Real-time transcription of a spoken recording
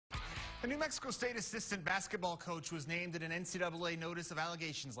A New Mexico State assistant basketball coach was named in an NCAA Notice of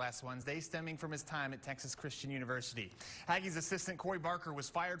Allegations last Wednesday, stemming from his time at Texas Christian University. Aggies assistant Corey Barker was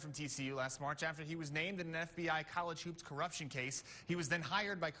fired from TCU last March after he was named in an FBI college hoops corruption case. He was then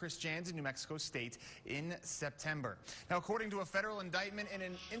hired by Chris Jans in New Mexico State in September. Now, according to a federal indictment in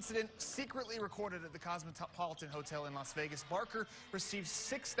an incident secretly recorded at the Cosmopolitan Hotel in Las Vegas, Barker received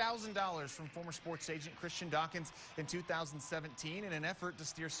 $6,000 from former sports agent Christian Dawkins in 2017 in an effort to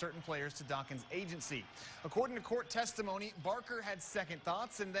steer certain players to Dawkins' agency. According to court testimony, Barker had second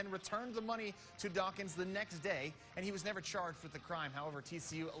thoughts and then returned the money to Dawkins the next day, and he was never charged with the crime. However,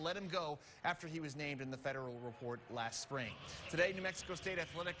 TCU let him go after he was named in the federal report last spring. Today, New Mexico State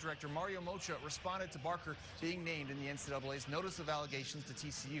Athletic Director Mario Mocha responded to Barker being named in the NCAA's Notice of Allegations to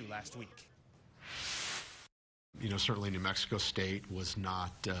TCU last week. You know, certainly New Mexico State was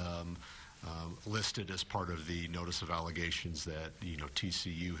not listed as part of the Notice of Allegations that,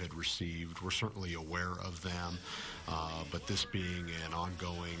 TCU had received. We're certainly aware of them, but this being an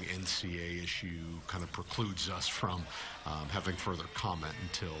ongoing NCAA issue kind of precludes us from having further comment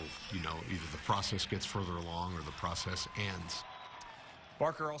until, either the process gets further along or the process ends.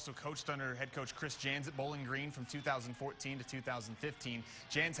 Barker also coached under head coach Chris Jans at Bowling Green from 2014 to 2015.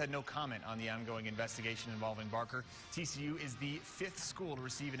 Jans had no comment on the ongoing investigation involving Barker. TCU is the fifth school to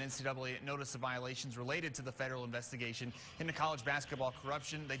receive an NCAA Notice of Violations related to the federal investigation into college basketball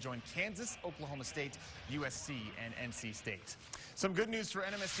corruption. They joined Kansas, Oklahoma State, USC, and NC State. Some good news for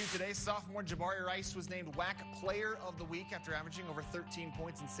NMSU today. Sophomore Jabari Rice was named WAC Player of the Week after averaging over 13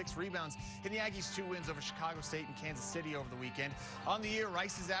 points and 6 rebounds in the Aggies' 2 wins over Chicago State and Kansas City over the weekend. On the year,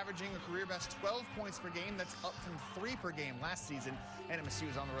 Rice is averaging a career-best 12 points per game. That's up from 3 per game last season. NMSU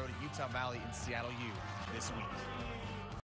is on the road at Utah Valley and Seattle U this week.